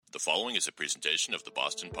following is a presentation of the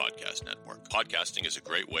Boston Podcast Network. Podcasting is a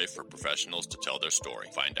great way for professionals to tell their story.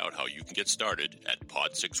 Find out how you can get started at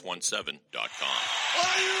pod617.com.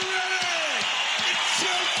 Are you ready? It's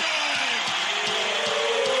showtime!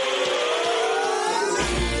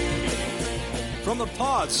 From the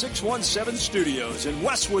Pod 617 studios in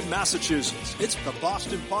Westwood, Massachusetts, it's the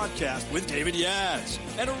Boston Podcast with David Yaz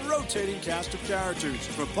and a rotating cast of characters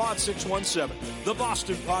from Pod 617, the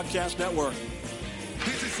Boston Podcast Network.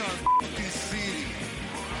 This is our f***ing city.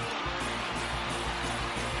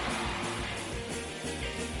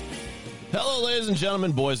 Hello, ladies and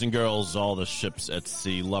gentlemen, boys and girls, all the ships at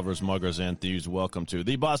sea, lovers, muggers, and thieves. Welcome to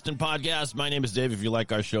the Boston Podcast. My name is Dave. If you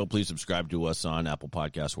like our show, please subscribe to us on Apple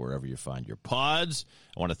Podcasts, wherever you find your pods.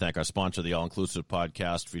 I want to thank our sponsor, the All Inclusive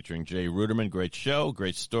Podcast, featuring Jay Ruderman. Great show,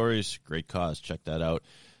 great stories, great cause. Check that out.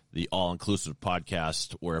 The All Inclusive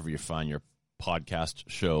Podcast, wherever you find your podcast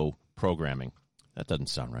show programming. That doesn't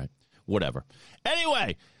sound right. Whatever.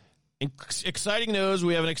 Anyway, exciting news.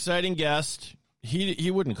 We have an exciting guest.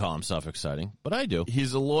 He wouldn't call himself exciting, but I do.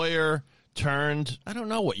 He's a lawyer turned, I don't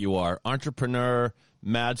know what you are, entrepreneur,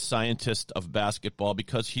 mad scientist of basketball,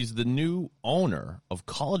 because he's the new owner of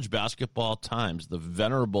College Basketball Times, the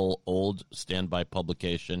venerable old standby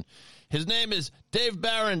publication. His name is Dave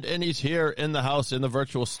Barron, and he's here in the house in the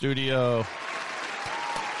virtual studio.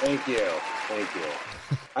 Thank you. Thank you.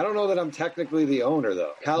 I don't know that I'm technically the owner,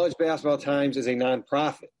 though. College Basketball Times is a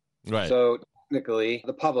nonprofit. Right. So technically,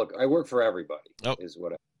 the public, I work for everybody, is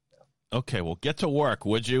what I know. Okay, well, get to work,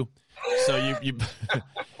 would you? So you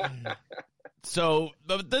So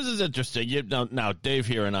but this is interesting. Now, Dave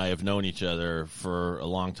here and I have known each other for a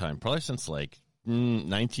long time, probably since like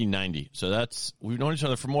 1990. So we've known each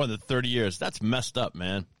other for more than 30 years. That's messed up,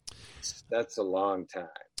 man. That's a long time.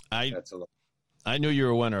 I knew you were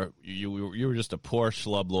a winner. You were just a poor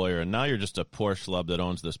schlub lawyer, and now you're just a poor schlub that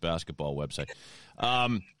owns this basketball website.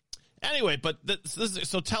 Anyway, but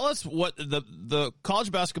so tell us what the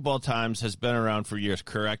College Basketball Times has been around for years,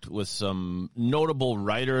 correct? With some notable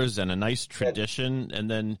writers and a nice tradition, and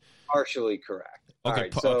then partially correct. Okay,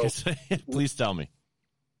 All right, so please tell me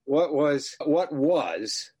what was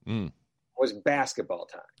Basketball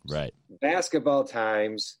Times. Right. Basketball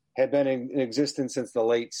Times had been in existence since the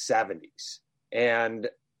late 70s, and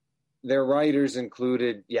their writers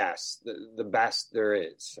included, yes, the best there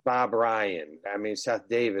is. Bob Ryan. I mean, Seth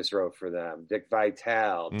Davis wrote for them. Dick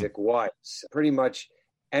Vitale, Dick Weiss. Pretty much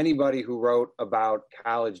anybody who wrote about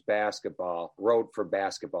college basketball wrote for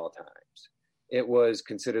Basketball Times. It was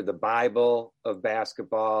considered the Bible of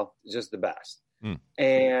basketball, just the best.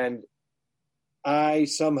 And I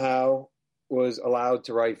somehow was allowed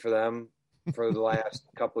to write for them for the last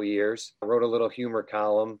couple of years. I wrote a little humor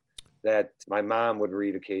column that my mom would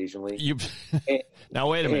read occasionally. Now,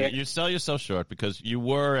 wait a minute. You sell yourself short, because you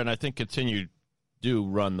were, and I think continue, do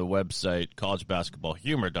run the website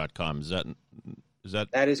collegebasketballhumor.com. Is that?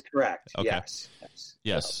 That is correct. Okay.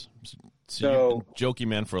 Yes. So you've been jokey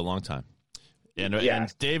man for a long time.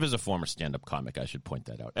 And Dave is a former stand-up comic. I should point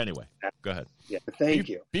that out. Anyway, go ahead. Yeah, thank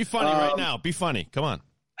you. Be funny right now. Be funny. Come on.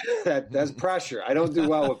 That's pressure. I don't do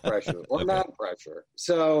well with pressure or not pressure.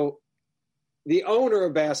 So the owner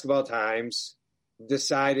of Basketball Times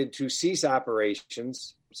decided to cease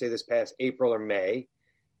operations, say this past April or May,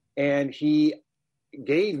 and he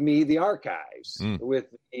gave me the archives with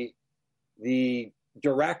the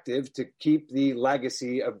directive to keep the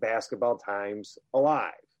legacy of Basketball Times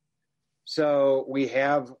alive. So we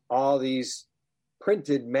have all these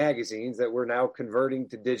printed magazines that we're now converting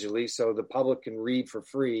to digitally so the public can read for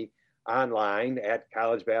free online at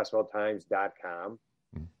collegebasketballtimes.com.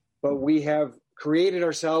 But we have created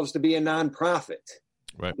ourselves to be a nonprofit,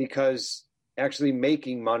 right? Because actually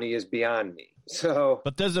making money is beyond me. So,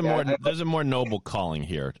 but there's a more noble calling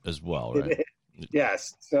here as well, right?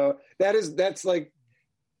 Yes. So that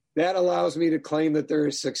allows me to claim that there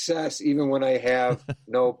is success even when I have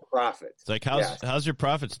no profit. It's like how's your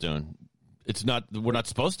profits doing? We're not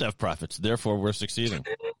supposed to have profits, therefore we're succeeding.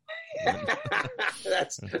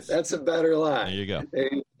 That's a better line. There you go.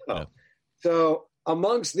 Yeah. So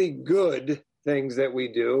amongst the good things that we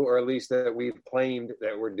do, or at least that we've claimed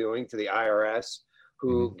that we're doing to the IRS,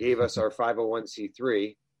 who gave us our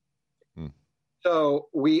 501c3. So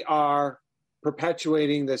we are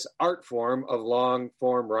perpetuating this art form of long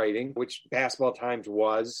form writing, which Basketball Times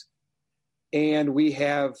was. And we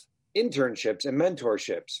have internships and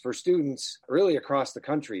mentorships for students really across the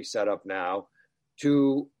country set up now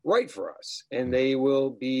to write for us. And they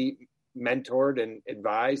will be mentored and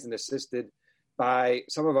advised and assisted by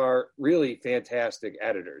some of our really fantastic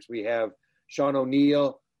editors. We have Sean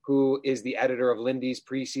O'Neill, who is the editor of Lindy's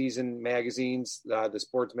preseason magazines, the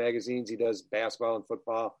sports magazines. He does basketball and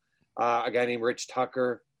football. A guy named Rich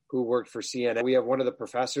Tucker, who worked for CNN. We have one of the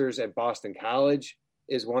professors at Boston College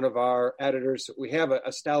is one of our editors. We have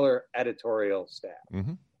a stellar editorial staff.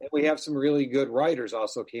 Mm-hmm. And we have some really good writers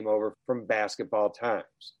also came over from Basketball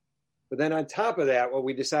Times. But then on top of that, what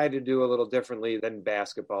we decided to do a little differently than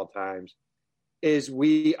Basketball Times is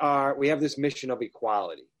we have this mission of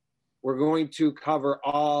equality. We're going to cover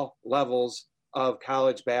all levels of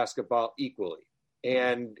college basketball equally.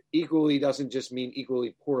 And equally doesn't just mean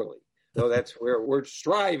equally poorly. So that's where we're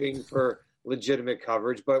striving for legitimate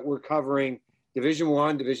coverage, but we're covering Division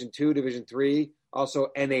I, Division II, Division III, also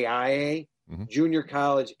NAIA, mm-hmm. junior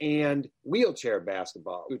college, and wheelchair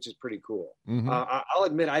basketball, which is pretty cool. Mm-hmm. I'll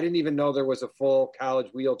admit I didn't even know there was a full college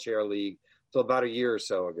wheelchair league until about a year or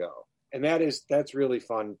so ago. And that's really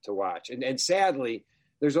fun to watch. And sadly,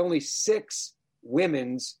 there's only 6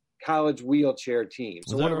 women's college wheelchair teams.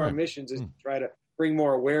 So one of our missions is to try to bring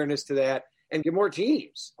more awareness to that and get more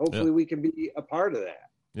teams. Hopefully we can be a part of that.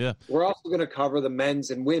 Yeah. We're also going to cover the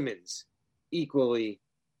men's and women's equally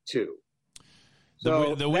too.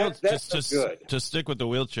 So that's good. To stick with the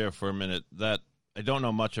wheelchair for a minute, that I don't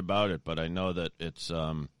know much about it, but I know that it's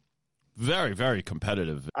very, very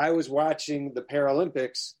competitive. I was watching the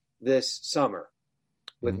Paralympics this summer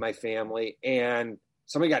with mm-hmm. my family, and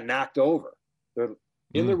somebody got knocked over. They're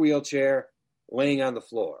in their wheelchair, laying on the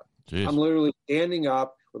floor. Jeez. I'm literally standing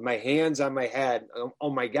up with my hands on my head. Oh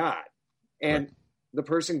my God. And the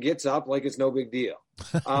person gets up like it's no big deal.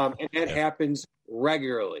 And that happens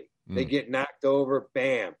regularly. They get knocked over,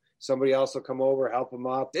 bam. Somebody else will come over, help them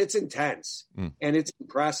up. It's intense and it's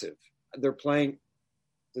impressive. They're playing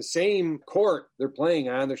the same court they're playing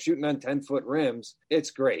on. They're shooting on 10-foot rims.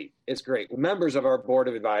 It's great. It's great. Members of our board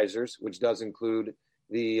of advisors, which does include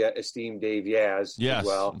the esteemed Dave Yaz as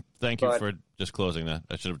well. Thank you for disclosing that.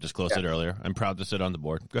 I should have disclosed it earlier. I'm proud to sit on the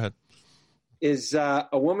board. Go ahead. Is a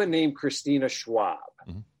woman named Christina Schwab.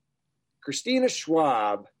 Mm-hmm. Christina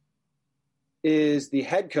Schwab is the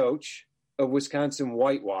head coach of Wisconsin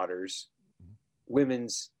Whitewaters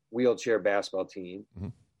women's wheelchair basketball team.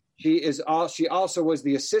 Mm-hmm. She also was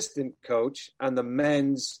the assistant coach on the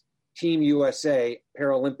men's Team USA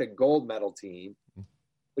Paralympic gold medal team. Mm-hmm.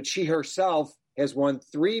 But she herself has won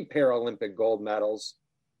 3 Paralympic gold medals.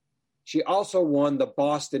 She also won the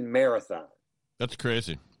Boston Marathon. That's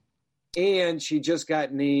crazy. And she just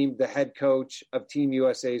got named the head coach of Team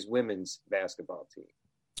USA's women's basketball team.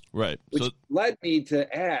 Right. Which led me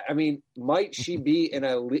to add, might she be in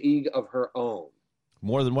a league of her own?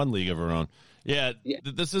 More than one league of her own. Yeah.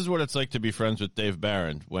 This is what it's like to be friends with Dave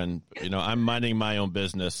Barron when, I'm minding my own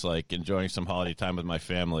business, like enjoying some holiday time with my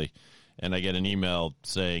family. And I get an email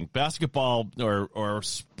saying basketball or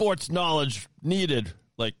sports knowledge needed,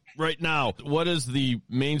 like right now. What is the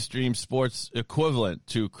mainstream sports equivalent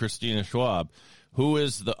to Christina Schwab, who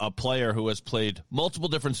is a player who has played multiple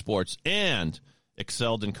different sports and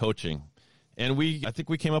excelled in coaching? And I think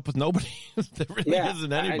we came up with nobody. There really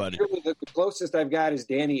isn't anybody. The closest I've got is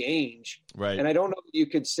Danny Ainge. Right. And I don't know that you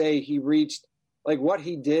could say he reached, like what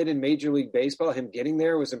he did in Major League Baseball, him getting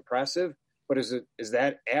there was impressive. But is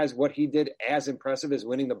that as what he did as impressive as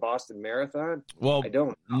winning the Boston Marathon? Well, I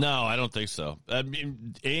don't know. No, I don't think so.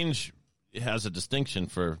 Ainge has a distinction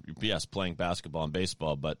for, playing basketball and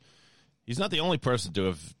baseball, but he's not the only person to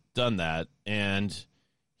have done that. And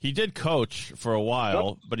he did coach for a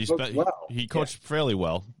while, but he coached fairly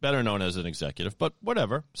well, better known as an executive, but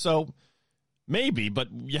whatever. So maybe, but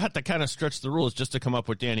you have to kind of stretch the rules just to come up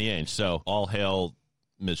with Danny Ainge. So all hail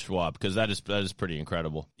Ms. Schwab, because that is pretty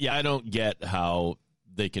incredible. Yeah, I don't get how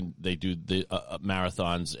they do the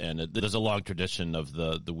marathons, and there's a long tradition of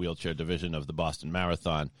the wheelchair division of the Boston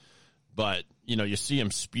Marathon. But, you see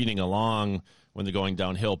them speeding along when they're going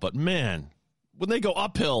downhill. But, man, when they go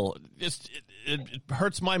uphill, it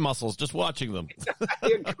hurts my muscles just watching them.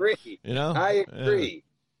 I agree. I agree. Yeah.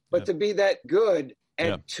 But to be that good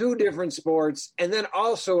at 2 different sports and then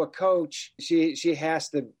also a coach, she has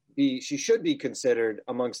to be, she should be considered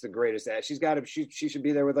amongst the greatest. She should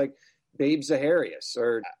be there with like Babe Zaharias,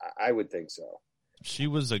 or I would think so. She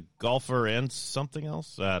was a golfer and something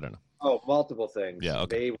else? I don't know. Oh, multiple things. Yeah,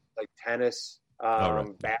 okay. Babe, like tennis,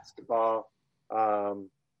 basketball.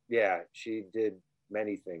 She did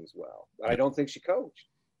many things well. I don't think she coached.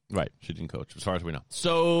 Right, she didn't coach, as far as we know.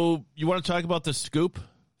 So you want to talk about the scoop?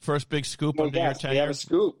 First big scoop under your tenure? We have a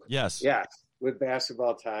scoop. Yes, with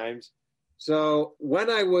Basketball Times. So when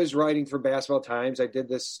I was writing for Basketball Times, I did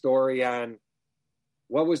this story on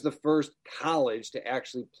what was the first college to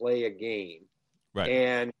actually play a game. Right.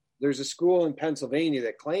 And there's a school in Pennsylvania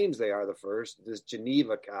that claims they are the first, this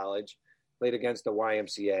Geneva College, played against the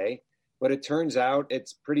YMCA. But it turns out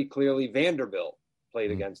it's pretty clearly Vanderbilt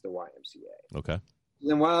played against the YMCA. Okay. And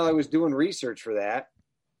then while I was doing research for that,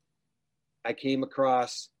 I came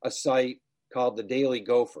across a site called the Daily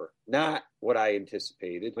Gopher. Not what I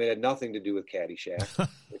anticipated. It had nothing to do with Caddyshack,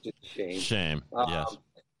 which is a shame. Shame, yes.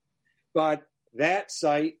 But that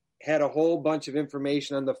site had a whole bunch of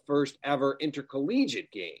information on the first ever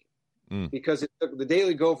intercollegiate game because the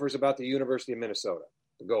Daily Gopher is about the University of Minnesota,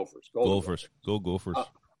 the Gophers. Gophers. Go Gophers.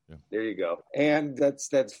 Yeah. There you go. And that's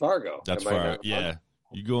Fargo. That's Fargo. Yeah.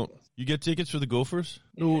 You get tickets for the Gophers?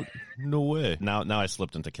 No way. Now I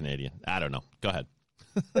slipped into Canadian. I don't know. Go ahead.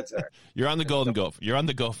 That's all right. You're on the Golden Gopher. You're on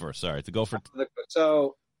the Gopher. Sorry, the Gopher.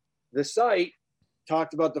 So the site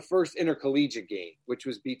talked about the first intercollegiate game, which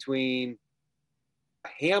was between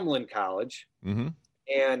Hamline College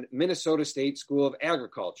and Minnesota State School of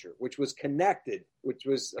Agriculture, which was connected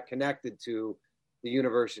to the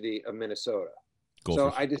University of Minnesota.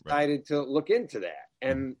 Gophers. So I decided to look into that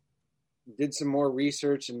and did some more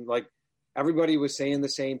research, and like everybody was saying the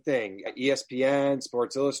same thing. ESPN,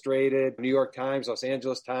 Sports Illustrated, New York Times, Los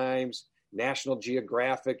Angeles Times, National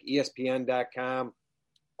Geographic, ESPN.com,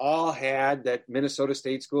 all had that Minnesota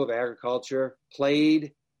State School of Agriculture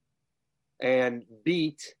played and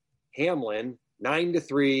beat Hamline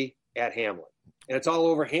 9-3 at Hamline. And it's all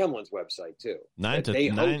over Hamline's website too.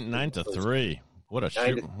 9-3. What a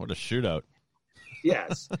shootout.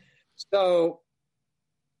 Yes. So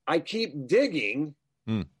I keep digging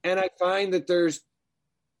and I find that there's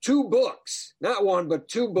 2 books, not one, but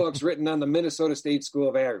 2 books written on the Minnesota State School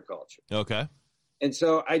of Agriculture. Okay. And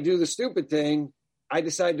so I do the stupid thing. I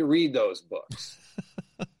decide to read those books.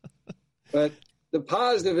 But the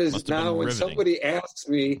positive is now when somebody asks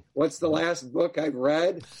me, what's the last book I've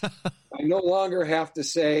read? I no longer have to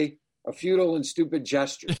say A Futile and Stupid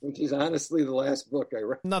Gesture, which is honestly the last book I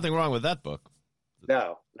read. Nothing wrong with that book.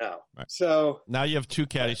 No. Right. So now you have 2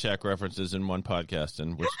 Caddyshack references in one podcast,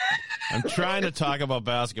 and I'm trying to talk about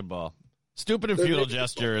basketball. Stupid and Futile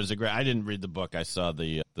Gesture is a great. I didn't read the book. I saw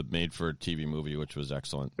the made-for-TV movie, which was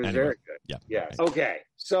excellent. It was very good. Yeah. Yes. Okay.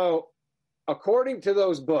 So according to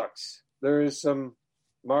those books, there is some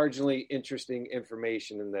marginally interesting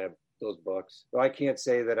information in those books. So I can't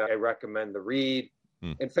say that I recommend the read.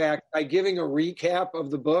 In fact, by giving a recap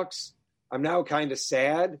of the books, I'm now kind of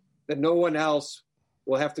sad that no one else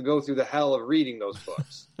will have to go through the hell of reading those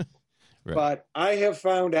books. Right. But I have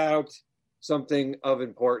found out something of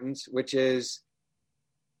importance, which is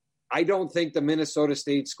I don't think the Minnesota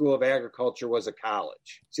State School of Agriculture was a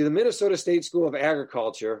college. See, the Minnesota State School of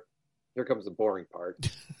Agriculture, here comes the boring part,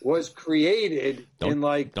 was created in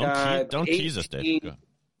like don't tease us, Dave.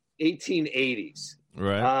 1880s.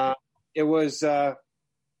 Right. It was there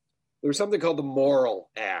was something called the Morrill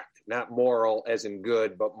Act. Not moral as in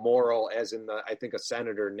good, but moral as in I think a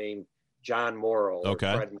senator named John Morrill.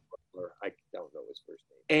 Okay. Or Fred Morrill, I don't know his first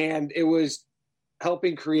name. And it was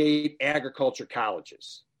helping create agriculture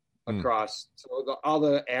colleges across. So all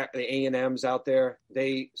the A&Ms out there,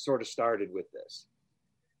 they sort of started with this.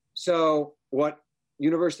 So what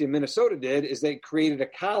University of Minnesota did is they created a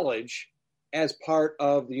college as part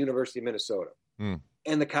of the University of Minnesota.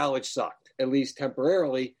 And the college sucked, at least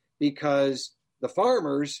temporarily, because the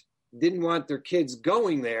farmers didn't want their kids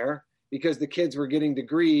going there because the kids were getting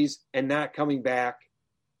degrees and not coming back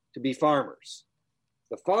to be farmers.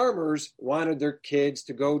 The farmers wanted their kids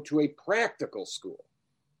to go to a practical school.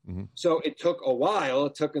 So it took a while.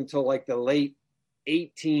 It took until like the late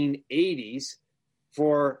 1880s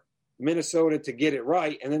for Minnesota to get it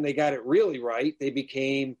right. And then they got it really right. They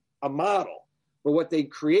became a model. But what they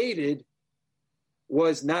created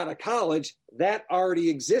was not a college that already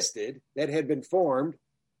existed, that had been formed.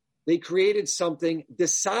 They created something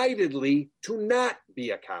decidedly to not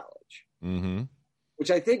be a college,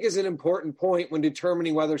 which I think is an important point when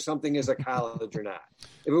determining whether something is a college or not.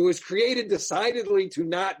 If it was created decidedly to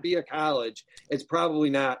not be a college, it's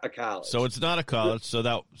probably not a college. So it's not a college. So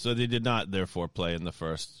they did not therefore play in the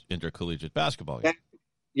first intercollegiate basketball game.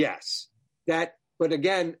 Yes. But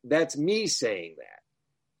again, that's me saying that.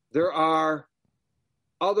 There are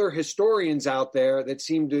other historians out there that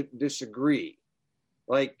seem to disagree.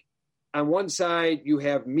 Like on one side, you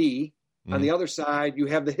have me. On the other side, you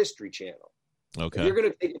have the History Channel. Okay. If you're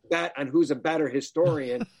going to take a bet on who's a better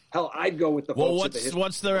historian, hell, I'd go with the folks at the History.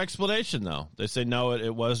 What's their explanation, though? They say, no,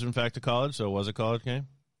 it was, in fact, a college, so it was a college game?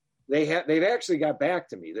 They've actually got back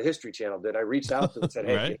to me. The History Channel did. I reached out to them and said,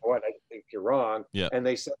 hey, Right. you know what? I think you're wrong. Yeah. And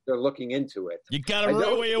they said they're looking into it. You got them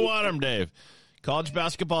right where you want them, Dave. College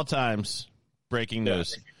Basketball Times. Breaking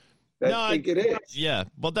news. I think it is. Yeah.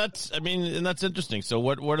 Well, that's interesting. So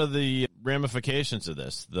what are the ramifications of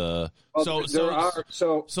this? So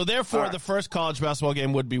therefore the first college basketball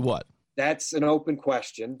game would be what? That's an open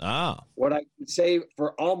question. What I can say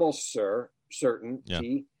for almost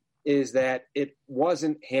certainty is that it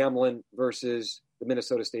wasn't Hamlin versus the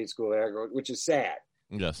Minnesota State School of Agriculture, which is sad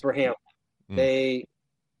for Hamlin.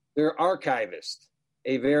 Their archivist,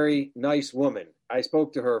 a very nice woman. I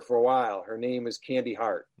spoke to her for a while. Her name is Candy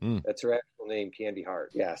Hart. That's her actual name, Candy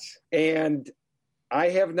Hart. Yes. And I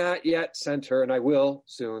have not yet sent her, and I will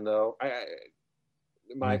soon, though,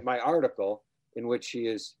 my article in which she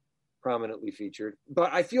is prominently featured.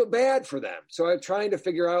 But I feel bad for them. So I'm trying to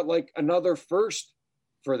figure out, like, another first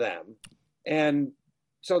for them. And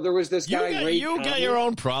so there was this guy. You got your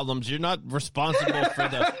own problems. You're not responsible for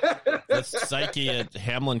the psyche at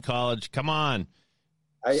Hamlin College. Come on.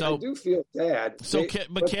 I do feel sad. So,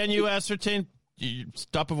 can you ascertain?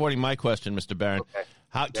 Stop avoiding my question, Mr. Barron.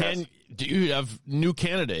 Okay. Do you have new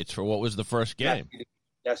candidates for what was the first game?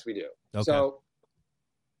 Yes, we do. Okay. So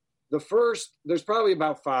there's probably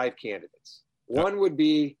about 5 candidates. One would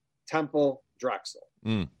be Temple Drexel,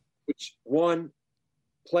 which one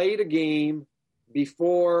played a game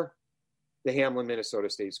before the Hamlin Minnesota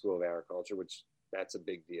State School of Agriculture, which that's a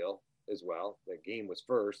big deal as well. The game was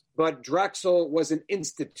first. But Drexel was an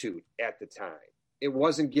institute at the time. It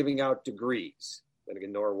wasn't giving out degrees. Then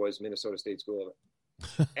again, nor was Minnesota State School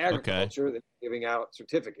of Agriculture. They were giving out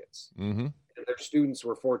certificates. And their students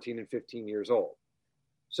were 14 and 15 years old.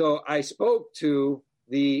 So I spoke to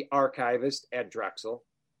the archivist at Drexel.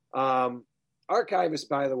 Archivists,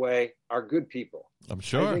 by the way, are good people. I'm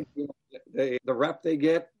sure. I think the rep they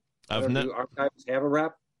get, do archivists have a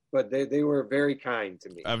rep? But they were very kind to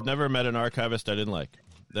me. I've never met an archivist I didn't like.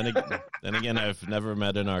 Then again, I've never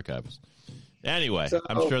met an archivist. Anyway, so,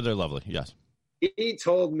 I'm sure they're lovely. Yes. He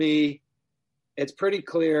told me it's pretty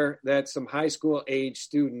clear that some high school age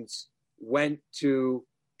students went to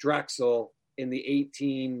Drexel in the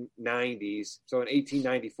 1890s. So in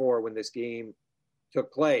 1894, when this game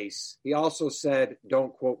took place, he also said,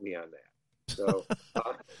 "Don't quote me on that." So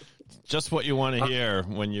just what you want to hear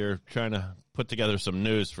when you're trying to put together some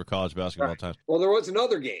news for college basketball times. Well, there was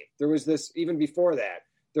another game. There was this, even before that,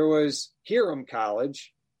 there was Hiram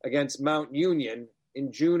College against Mount Union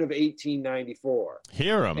in June of 1894.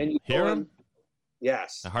 Hiram?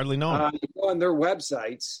 Yes. I hardly know them. You go on their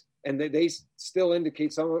websites, and they still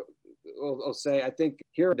indicate, some will say, I think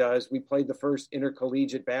Hiram does, we played the first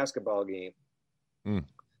intercollegiate basketball game.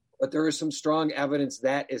 But there is some strong evidence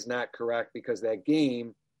that is not correct, because that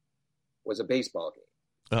game was a baseball game.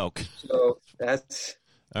 Oh, so that's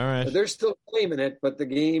all right. They're still claiming it, but the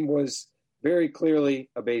game was very clearly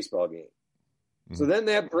a baseball game. So then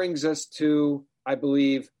that brings us to, I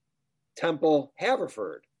believe, Temple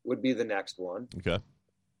Haverford would be the next one. Okay.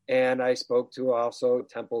 And I spoke to also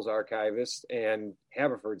Temple's archivist and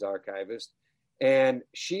Haverford's archivist, and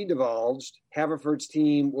she divulged Haverford's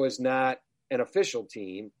team was not an official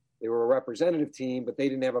team. They were a representative team, but they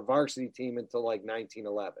didn't have a varsity team until like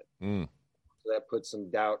 1911. So that puts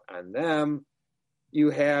some doubt on them.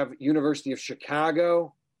 You have University of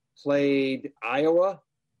Chicago played Iowa,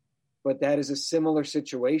 but that is a similar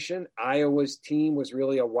situation. Iowa's team was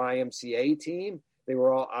really a YMCA team. They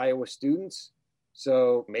were all Iowa students.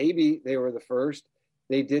 So maybe they were the first.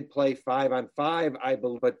 They did play 5-on-5, I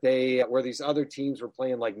believe, but where these other teams were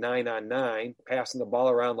playing like 9-on-9, passing the ball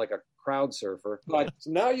around like a crowd surfer. But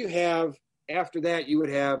so now you have, after that, you would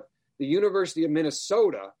have the University of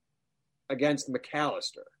Minnesota against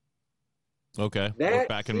McAllister. Okay, we're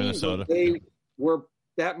back in Minnesota.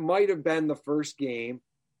 That might have been the first game.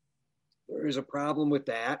 There is a problem with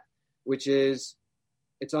that, which is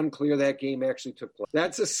it's unclear that game actually took place.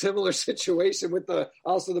 That's a similar situation with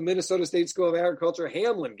also the Minnesota State School of Agriculture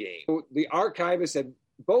Hamlin game. The archivist at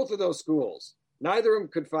both of those schools, neither of them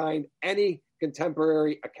could find any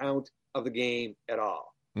contemporary account of the game at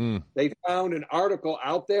all. They found an article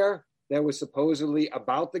out there that was supposedly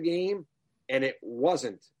about the game, and it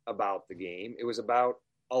wasn't about the game. It was about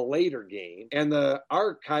a later game. And the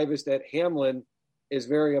archivist at Hamlin is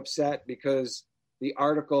very upset because the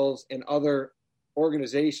articles and other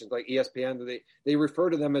organizations like ESPN, they refer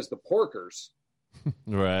to them as the Porkers.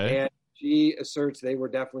 Right. And she asserts they were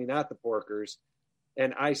definitely not the Porkers.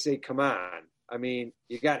 And I say, come on. I mean,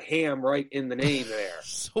 you got ham right in the name there.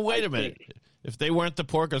 So wait a minute. If they weren't the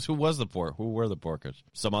Porkers, who were the Porkers?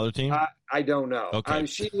 Some other team? I don't know. Okay.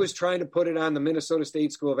 She was trying to put it on the Minnesota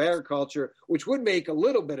State School of Agriculture, which would make a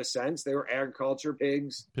little bit of sense. They were agriculture,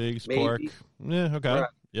 pigs, pork. Yeah, okay. Right.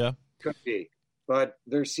 Yeah. Could be. But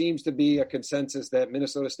there seems to be a consensus that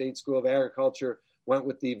Minnesota State School of Agriculture went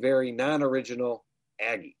with the very non-original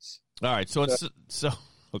Aggies. All right, so it sounds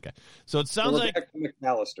like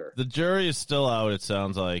McAllister. The jury is still out, it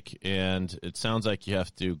sounds like, and it sounds like you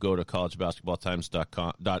have to go to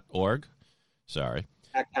collegebasketballtimes.org. Sorry.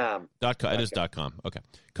 .com. It is .com. Okay.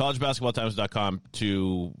 collegebasketballtimes.com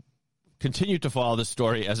to continue to follow this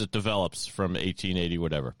story as it develops from 1880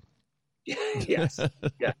 whatever. Yes.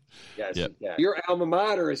 Yes. Yep. Yeah. Your alma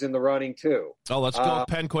mater is in the running too. Oh, let's go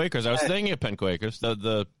Penn Quakers. I was thinking of Penn Quakers.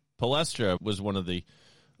 The Palestra was one of the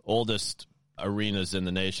oldest arenas in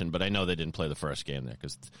the nation, but I know they didn't play the first game there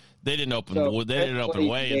because they didn't open way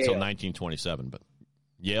until 1927. But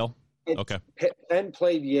Yale, okay. Penn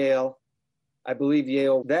played Yale. I believe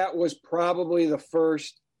Yale. That was probably the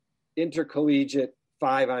first intercollegiate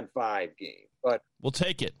 5-on-5 game. But we'll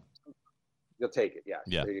take it. You'll take it, yes.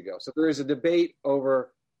 Yeah. There you go. So there is a debate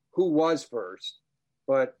over who was first,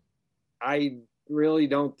 but I really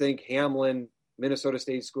don't think Hamlin, Minnesota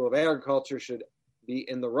State School of Agriculture, should be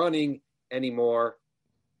in the running anymore.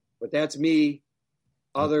 But that's me.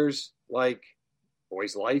 Others like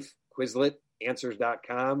Boys Life, Quizlet,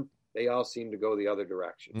 Answers.com, they all seem to go the other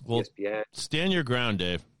direction. Well, ESPN. Stand your ground,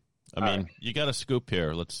 Dave. I mean, you got a scoop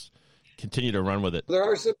here. Let's continue to run with it. There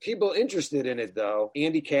are some people interested in it, though.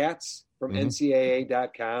 Andy Katz from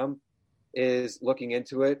NCAA.com is looking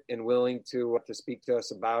into it and willing to speak to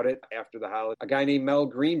us about it after the holiday. A guy named Mel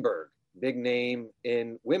Greenberg, big name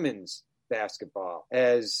in women's basketball,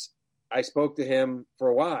 as I spoke to him for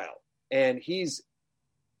a while, and he's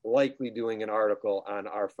likely doing an article on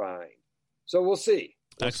our find. So we'll see.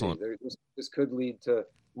 Excellent. This could lead to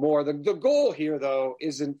more. The goal here, though,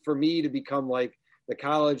 isn't for me to become like the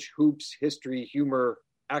college hoops history humor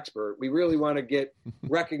expert. We really want to get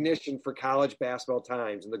recognition for College Basketball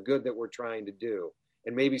Times and the good that we're trying to do.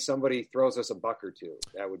 And maybe somebody throws us a buck or two.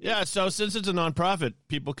 That would be So since it's a nonprofit,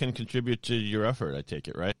 people can contribute to your effort, I take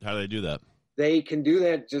it, right? How do they do that? They can do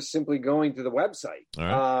that just simply going to the website. All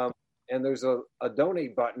right. And there's a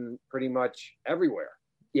donate button pretty much everywhere.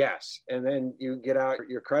 Yes. And then you get out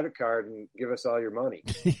your credit card and give us all your money.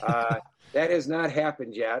 That has not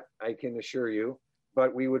happened yet, I can assure you.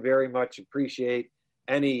 But we would very much appreciate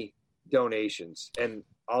any donations. And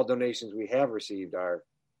all donations we have received are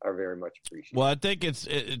very much appreciated. Well, I think it's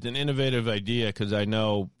an innovative idea because I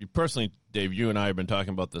know personally, Dave, you and I have been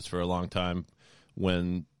talking about this for a long time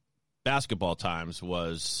when Basketball Times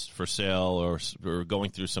was for sale or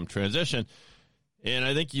going through some transition. And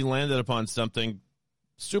I think you landed upon something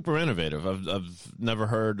super innovative. I've never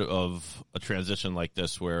heard of a transition like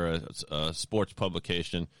this where a sports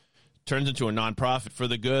publication turns into a nonprofit for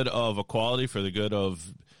the good of equality, for the good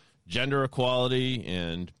of gender equality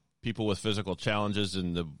and people with physical challenges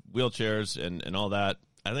in the wheelchairs and all that.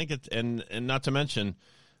 I think it's, and not to mention,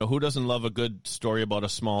 who doesn't love a good story about a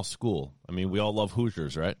small school? I mean, we all love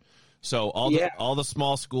Hoosiers, right? So all the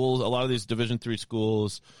small schools, a lot of these Division III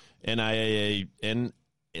schools, NAIA,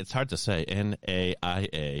 it's hard to say,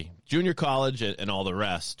 NAIA, junior college, and all the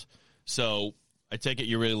rest. So I take it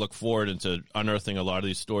you really look forward into unearthing a lot of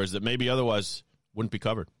these stories that maybe otherwise wouldn't be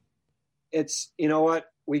covered. It's, you know what?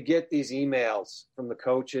 We get these emails from the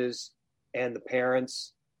coaches and the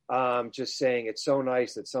parents just saying it's so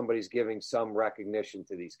nice that somebody's giving some recognition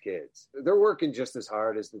to these kids. They're working just as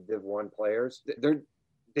hard as the Div 1 players.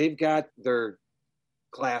 They've got their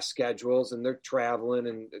class schedules and they're traveling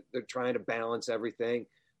and they're trying to balance everything.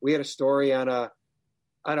 We had a story on a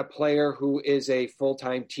player who is a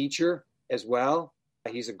full-time teacher as well.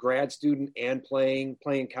 He's a grad student and playing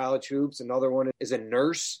college hoops. Another one is a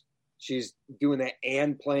nurse. She's doing that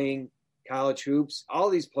and playing college hoops. All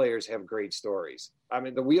these players have great stories. I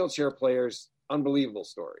mean, the wheelchair players, unbelievable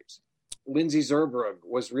stories. Lindsay Zerbrug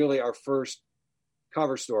was really our first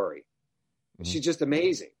cover story. Mm-hmm. She's just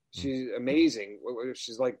amazing. She's amazing.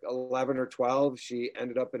 She's like 11 or 12. She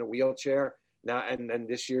ended up in a wheelchair. Now, and then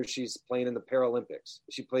this year she's playing in the Paralympics.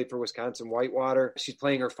 She played for Wisconsin Whitewater. She's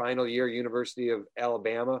playing her final year, University of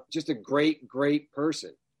Alabama. Just a great, great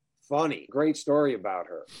person. Funny. Great story about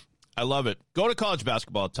her. I love it. Go to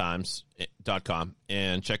collegebasketballtimes.com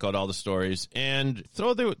and check out all the stories and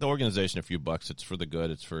throw the organization a few bucks. It's for the good.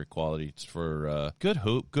 It's for equality. It's for good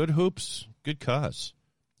hoops, good cause.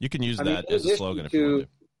 You can use that as a slogan if you want to.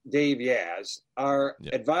 Dave Yaz, our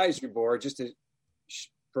advisory board, just to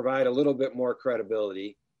provide a little bit more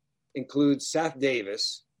credibility, includes Seth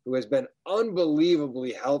Davis, who has been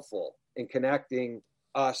unbelievably helpful in connecting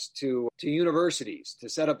us to universities to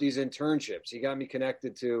set up these internships. He got me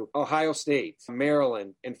connected to Ohio State,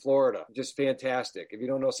 Maryland, and Florida. Just fantastic. If you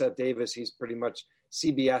don't know Seth Davis, he's pretty much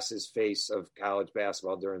CBS's face of college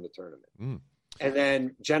basketball during the tournament. And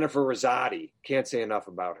then Jennifer Rosati, can't say enough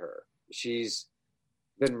about her. She's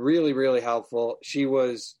been really, really helpful. She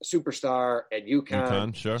was a superstar at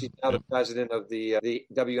UConn. Sure. She's now the president of the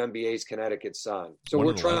WNBA's Connecticut Sun. So One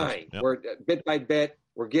we're of the trying. Yep. We're bit by bit.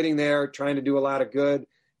 We're getting there, trying to do a lot of good.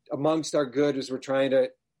 Amongst our good is we're trying to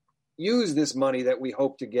use this money that we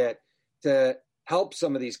hope to get to help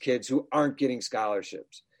some of these kids who aren't getting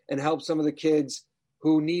scholarships and help some of the kids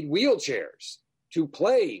who need wheelchairs to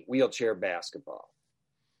play wheelchair basketball.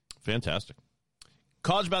 Fantastic.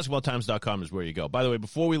 CollegeBasketballTimes.com is where you go. By the way,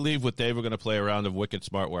 before we leave with Dave, we're going to play a round of Wicked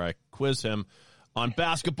Smart where I quiz him on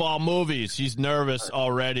basketball movies. He's nervous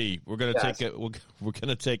already. We're going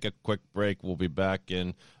to take a quick break. We'll be back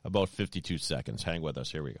in about 52 seconds. Hang with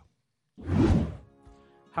us. Here we go.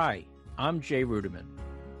 Hi, I'm Jay Ruderman.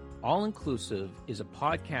 All Inclusive is a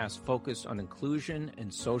podcast focused on inclusion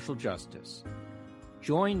and social justice.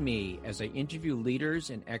 Join me as I interview leaders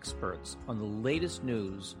and experts on the latest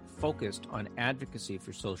news focused on advocacy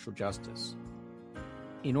for social justice.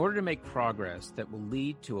 In order to make progress that will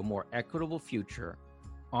lead to a more equitable future,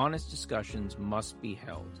 honest discussions must be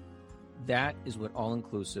held. That is what All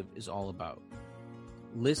Inclusive is all about.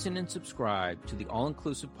 Listen and subscribe to the All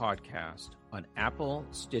Inclusive podcast on Apple,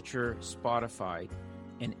 Stitcher, Spotify,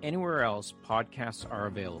 and anywhere else podcasts are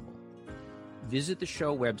available. Visit the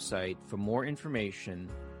show website for more information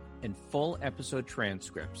and full episode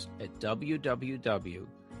transcripts at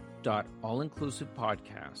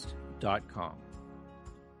www.allinclusivepodcast.com.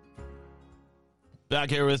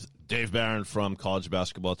 Back here with Dave Barron from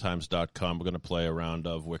collegebasketballtimes.com. We're going to play a round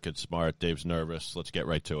of Wicked Smart. Dave's nervous. Let's get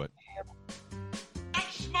right to it. I'm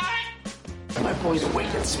smart. My boy's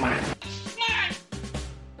wicked smart. Smart.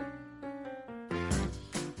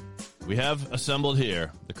 We have assembled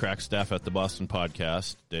here the crack staff at the Boston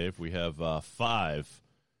Podcast. Dave, we have 5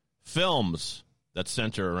 films that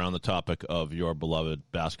center around the topic of your beloved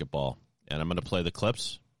basketball. And I'm going to play the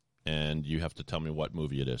clips, and you have to tell me what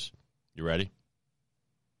movie it is. You ready?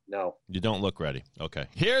 No. You don't look ready. Okay.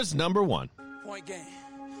 Here's number 1. Point game.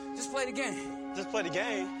 Just play the game. Just play the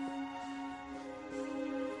game.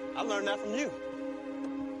 I learned that from you.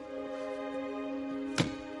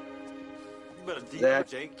 You better deep,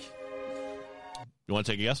 Jake. You want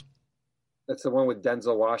to take a guess? That's the one with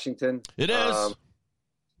Denzel Washington. It is.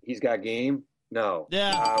 He's got game. No.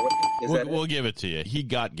 Yeah. We'll we'll give it to you. He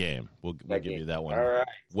got game. We'll give you that one. All right.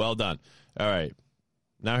 Well done. All right.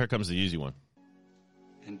 Now here comes the easy one.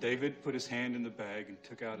 And David put his hand in the bag and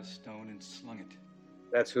took out a stone and slung it.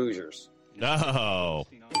 That's Hoosiers. Oh.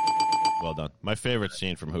 Well done. My favorite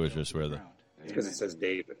scene from Hoosiers where because it says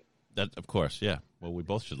David. That, of course, yeah. Well, we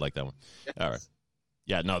both should like that one. Yes. All right.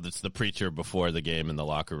 Yeah, no, that's the preacher before the game in the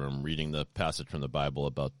locker room reading the passage from the Bible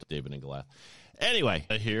about David and Goliath. Anyway,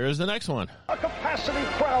 here's the next one. A capacity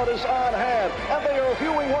crowd is on hand, and they are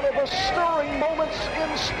viewing one of the stirring moments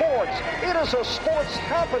in sports. It is a sports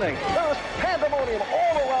happening. There is pandemonium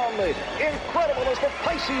all around me. Incredible as the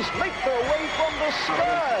Pisces make their way from the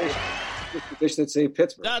sky. The fish that saved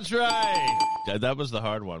Pittsburgh. That's right. That was the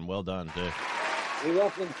hard one. Well done, Dave. They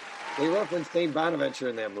reference St. Bonaventure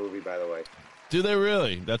in that movie, by the way. Do they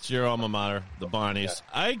really? That's your alma mater, the Bonnies.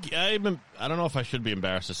 Yeah. I don't know if I should be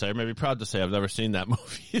embarrassed to say, or maybe proud to say, I've never seen that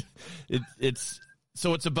movie. It's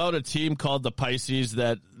about a team called the Pisces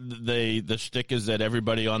that the shtick is that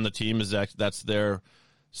everybody on the team is that's their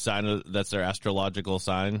sign, that's their astrological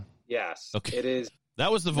sign. Yes. Okay. It is. That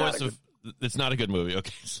was the voice of. It's not a good movie.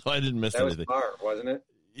 Okay, so I didn't miss anything. That was Marv, wasn't it?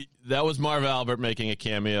 That was Marv Albert making a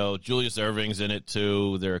cameo. Julius Erving's in it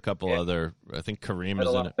too. There are a couple other. I think Kareem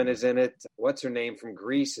is in it. What's her name from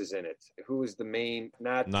Greece is in it. Who is the main?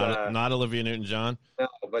 Not Olivia Newton-John. No,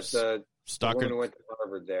 but the Stockard, woman who went to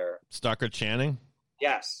Harvard there. Stockard Channing.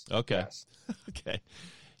 Yes. Okay. Yes. Okay.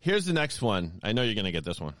 Here's the next one. I know you're going to get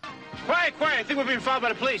this one. Quiet. I think we're being followed by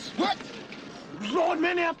the police. What? Lord,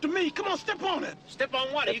 man, after me. Come on, step on it. Step on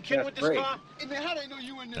what? Are you kidding with this car? And then how they know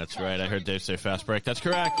you in this That's car? right. I heard Dave say fast break. That's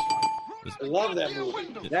correct. I love that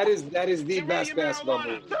movie. That is the best basketball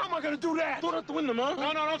movie. How am I going to do that? Throw it out the window, man.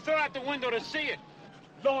 No, don't throw it out the window to see it.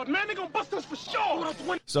 Lord, man, they're going to bust us for sure.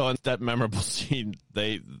 So in that memorable scene,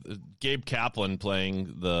 Gabe Kaplan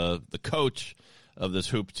playing the coach of this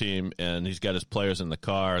hoop team, and he's got his players in the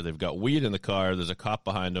car. They've got weed in the car. There's a cop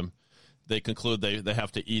behind them. They conclude they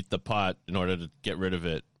have to eat the pot in order to get rid of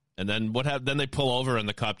it. And then then they pull over and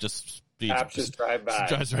the cop just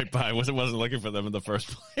drives right by. Wasn't looking for them in the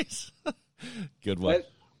first place. Good one.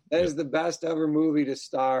 That is the best ever movie to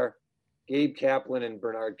star Gabe Kaplan and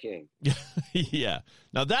Bernard King. Yeah.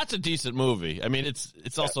 Now that's a decent movie. I mean,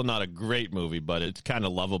 it's also not a great movie, but it's kind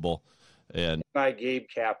of lovable. And by Gabe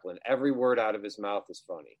Kaplan, every word out of his mouth is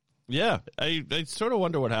funny. Yeah, I sort of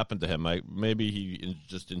wonder what happened to him. Maybe he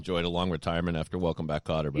just enjoyed a long retirement after Welcome Back,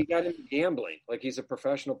 Kotter. But he got into gambling. Like, he's a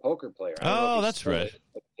professional poker player. Oh, that's right.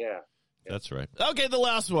 Yeah. That's right. Okay, the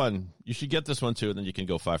last one. You should get this one, too, and then you can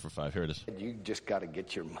go 5 for 5. Here it is. You just got to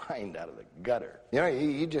get your mind out of the gutter. You know,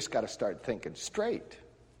 you just got to start thinking straight.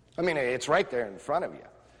 I mean, it's right there in front of you.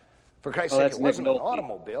 For Christ's sake, it wasn't an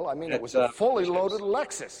automobile. I mean, it was a fully loaded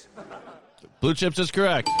Lexus. Blue Chips is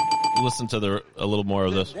correct. Listen to a little more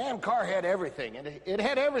of this. The damn car had everything. It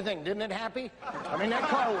had everything, didn't it, Happy? I mean, that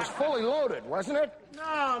car was fully loaded, wasn't it?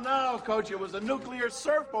 No, Coach. It was a nuclear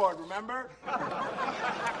surfboard, remember?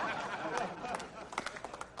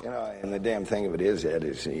 You know, and the damn thing of it is, Ed,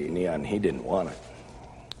 is Neon, he didn't want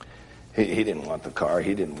it. He didn't want the car.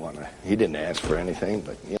 He didn't ask for anything,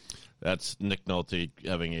 but... Yeah. That's Nick Nolte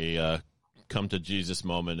having a come-to-Jesus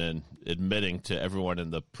moment and admitting to everyone in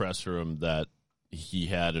the press room that he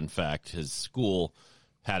had, in fact, his school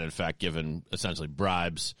had, in fact, given essentially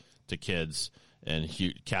bribes to kids and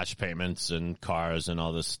cash payments and cars and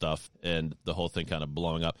all this stuff, and the whole thing kind of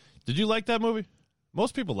blowing up. Did you like that movie?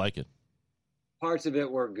 Most people like it. Parts of it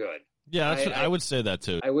were good. Yeah, I would say that,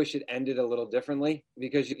 too. I wish it ended a little differently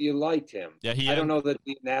because you liked him. Yeah, I don't know that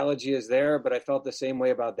the analogy is there, but I felt the same way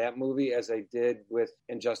about that movie as I did with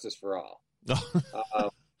Injustice for All.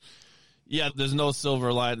 Yeah, there's no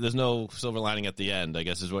silver lining at the end, I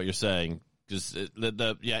guess is what you're saying. Because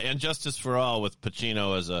Injustice for All with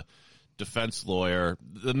Pacino as a defense lawyer,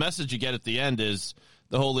 the message you get at the end is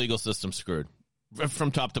the whole legal system's screwed.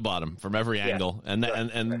 From top to bottom, from every angle, and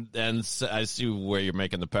I see where you're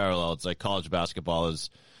making the parallel. It's like college basketball is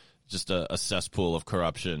just a cesspool of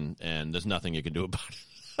corruption, and there's nothing you can do about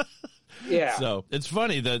it. Yeah. So it's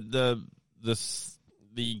funny that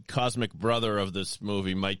the cosmic brother of this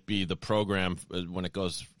movie might be the program when it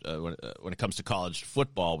comes to college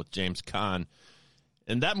football with James Caan,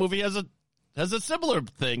 and that movie has a similar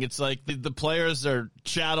thing. It's like the players are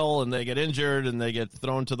chattel and they get injured and they get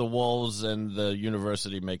thrown to the wolves and the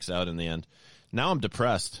university makes out in the end. Now I'm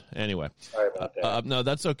depressed. Anyway. Sorry about that. No,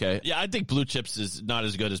 that's okay. Yeah, I think Blue Chips is not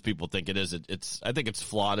as good as people think it is. I think it's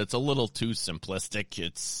flawed. It's a little too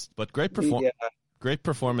simplistic. But great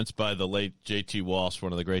performance by the late J.T. Walsh,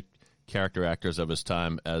 one of the great character actors of his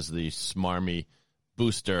time, as the smarmy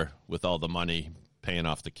booster with all the money paying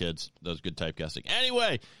off the kids. That was good typecasting.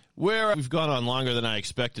 Anyway, we've gone on longer than I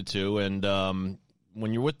expected to, and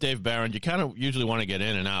when you're with Dave Barron, you kind of usually want to get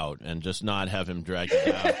in and out and just not have him drag you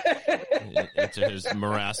down into his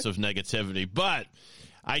morass of negativity. But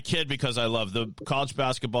I kid because I love the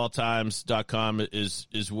collegebasketballtimes.com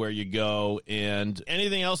is where you go. And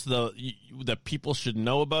anything else though that people should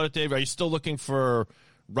know about it, Dave? Are you still looking for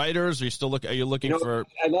writers? Are you looking for?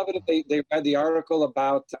 I love it if they read the article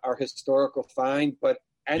about our historical find, but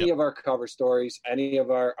any of our cover stories, any of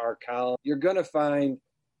our columns, you're going to find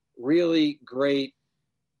really great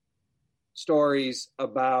stories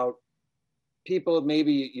about people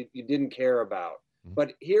maybe you didn't care about. Mm-hmm.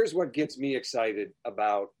 But here's what gets me excited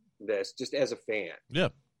about this, just as a fan. Yeah.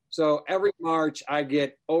 So every March, I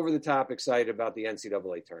get over the top excited about the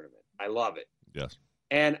NCAA tournament. I love it. Yes.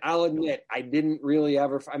 And I'll admit, I didn't really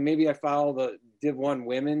maybe I follow the Div 1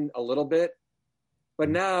 women a little bit, but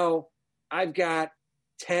now I've got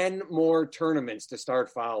 10 more tournaments to start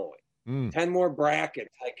following. 10 more brackets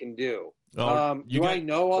I can do. I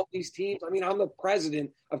know all these teams? I mean, I'm the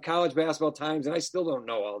president of College Basketball Times, and I still don't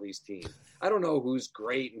know all these teams. I don't know who's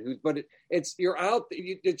great and but it's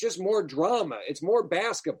just more drama. It's more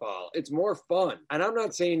basketball. It's more fun. And I'm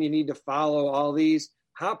not saying you need to follow all these.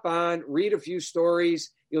 Hop on, read a few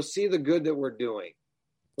stories. You'll see the good that we're doing.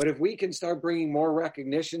 But if we can start bringing more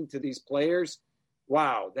recognition to these players,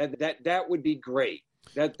 wow, that would be great.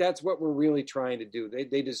 That's what we're really trying to do.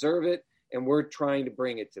 They deserve it, and we're trying to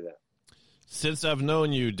bring it to them. Since I've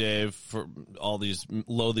known you, Dave, for these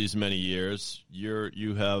many years,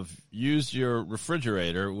 you have used your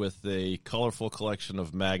refrigerator with a colorful collection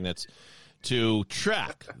of magnets to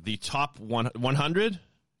track the top 100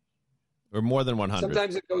 or more than 100.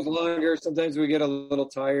 Sometimes it goes longer. Sometimes we get a little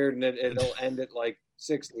tired, and it'll end at like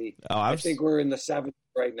 60. I think we're in the 70s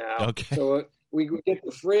right now. Okay. So we get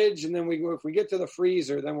the fridge, and then if we get to the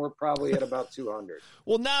freezer, then we're probably at about 200.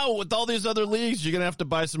 Well, now with all these other leagues, you're going to have to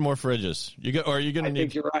buy some more fridges. You're going to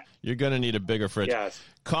need a bigger fridge. Yes.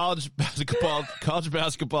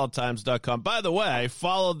 collegebasketballtimes.com. By the way, I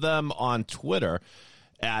followed them on Twitter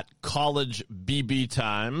at College BB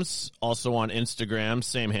Times, also on Instagram,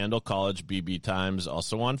 same handle, College BB Times,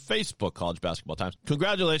 also on Facebook, College Basketball Times.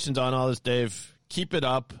 Congratulations on all this, Dave. Keep it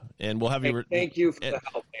up, and we'll have you. Thank you for the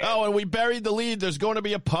help, man. Oh, and we buried the lead. There's going to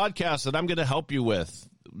be a podcast that I'm going to help you with.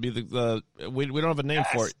 We don't have a name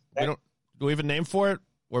for it. Do we have a name for it?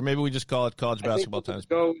 Or maybe we just call it College Basketball Times.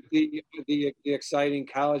 Go with the exciting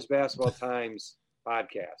College Basketball Times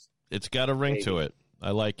podcast. It's got a ring to it.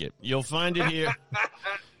 I like it. You'll find it here.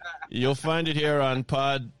 You'll find it here on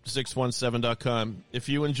pod617.com. If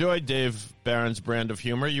you enjoyed Dave Barron's brand of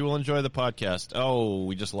humor, you will enjoy the podcast. Oh,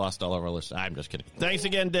 we just lost all of our listeners. I'm just kidding. Thanks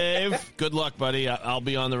again, Dave. Good luck, buddy. I'll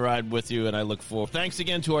be on the ride with you, and I look forward. Thanks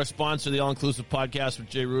again to our sponsor, the All-Inclusive Podcast with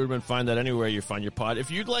Jay Ruderman. Find that anywhere you find your pod. If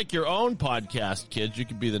you'd like your own podcast, kids, you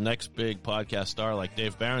could be the next big podcast star like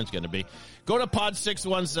Dave Barron's going to be. Go to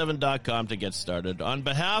pod617.com to get started. On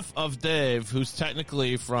behalf of Dave, who's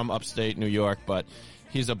technically from upstate New York, but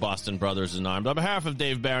he's a Boston Brothers in arms. On behalf of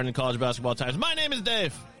Dave Barron and College Basketball Times, my name is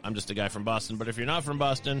Dave. I'm just a guy from Boston, but if you're not from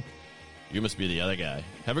Boston, you must be the other guy.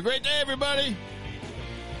 Have a great day, everybody.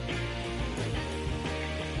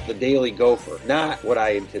 The Daily Gopher, not what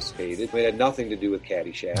I anticipated. It had nothing to do with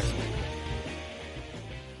Caddyshack.